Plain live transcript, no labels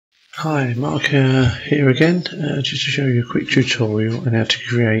Hi, Mark here again, just to show you a quick tutorial on how to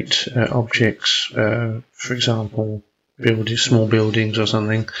create objects, for example, small buildings or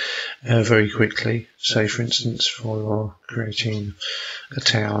something, very quickly. Say for instance, for creating a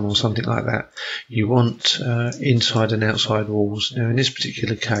town or something like that, you want inside and outside walls. Now in this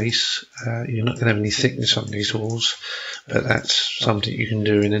particular case, you're not going to have any thickness on these walls, but that's something you can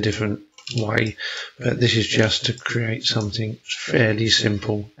do in a different way. But this is just to create something fairly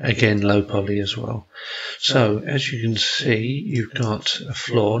simple, again low poly as well. So as you can see, you've got a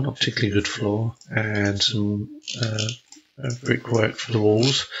floor, not particularly good floor, and some brickwork for the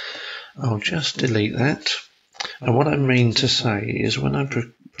walls. I'll just delete that, and what I mean to say is when I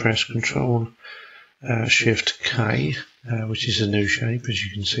press Control Shift K, which is a new shape as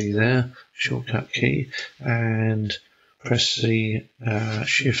you can see there, shortcut key, and press the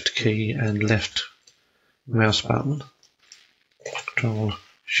Shift key and left mouse button, Control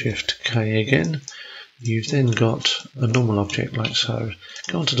Shift K again. You've then got a normal object like so.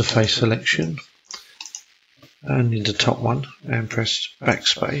 Go onto the face selection, only the top one, and press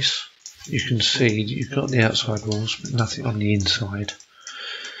backspace. You can see that you've got the outside walls but nothing on the inside.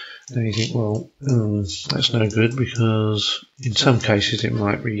 Then you think, well, that's no good, because in some cases it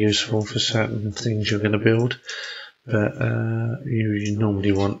might be useful for certain things you're going to build, but you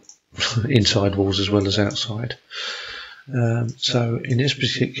normally want inside walls as well as outside. So in this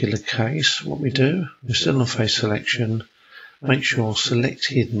particular case, what we do, we're still on face selection, make sure select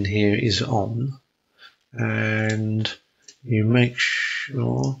hidden here is on, and you make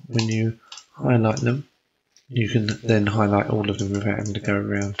sure when you highlight them, you can then highlight all of them without having to go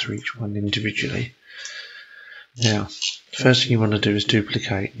around to each one individually. Now, the first thing you want to do is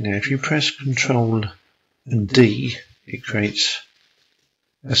duplicate. Now if you press Control and D, it creates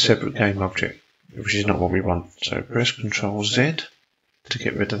a separate game object, which is not what we want. So press Control Z to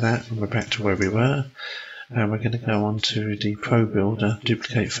get rid of that, and we're back to where we were. And we're going to go on to the Probuilder,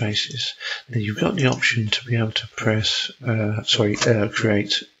 duplicate faces. Now you've got the option to be able to press,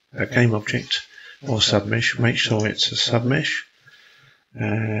 create a game object or submesh. Make sure it's a submesh,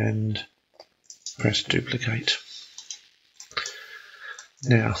 and press duplicate.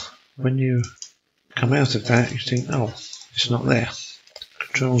 Now, when you come out of that, you think, oh, it's not there.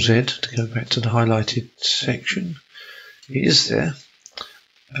 Control Z to go back to the highlighted section. It is there.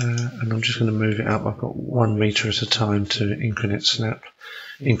 And I'm just going to move it up. I've got 1 meter at a time to increment snap.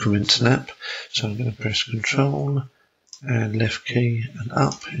 So I'm going to press Control and left key and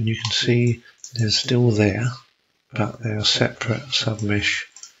up, and you can see they're still there, but they are separate submesh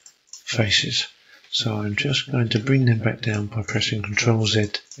faces. So I'm just going to bring them back down by pressing Control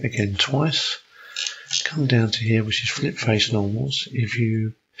Z again twice. Come down to here, which is flip face normals. If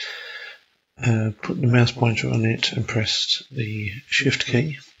you put the mouse pointer on it and press the Shift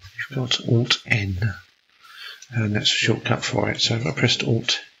key, you've got Alt N, and that's a shortcut for it. So if I pressed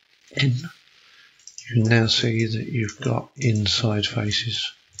Alt N, you can now see that you've got inside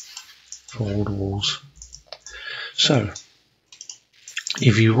faces for all the walls. So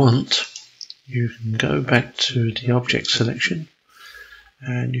if you want, you can go back to the object selection,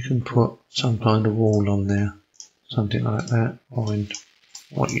 and you can put some kind of wall on there, something like that, or in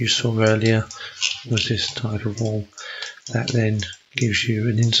what you saw earlier was this type of wall. That then gives you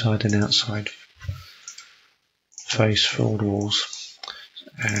an inside and outside face for all the walls.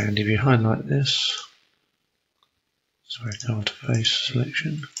 And if you highlight this, sorry, go on to face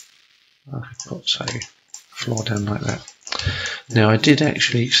selection, I could put, say, floor down like that. Now I did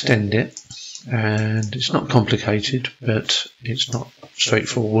actually extend it, and it's not complicated, but it's not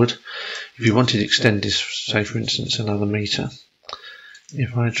straightforward. If you wanted to extend this, say for instance another meter,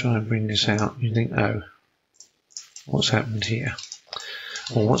 if I try and bring this out, you think, oh, what's happened here?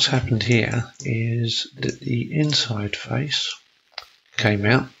 Well, what's happened here is that the inside face came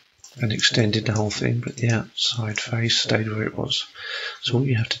out and extended the whole thing, but the outside face stayed where it was. So all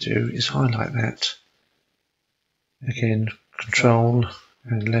you have to do is highlight that, again, Control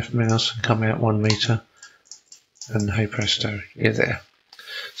and left mouse, and come out 1 meter, and hey presto, you're there.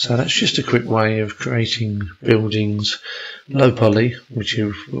 So that's just a quick way of creating buildings, low poly, which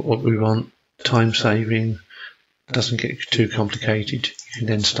is what we want, time saving, doesn't get too complicated. You can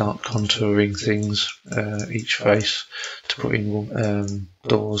then start contouring things, each face, to put in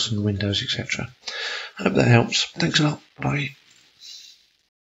doors and windows, etc. Hope that helps. Thanks a lot. Bye.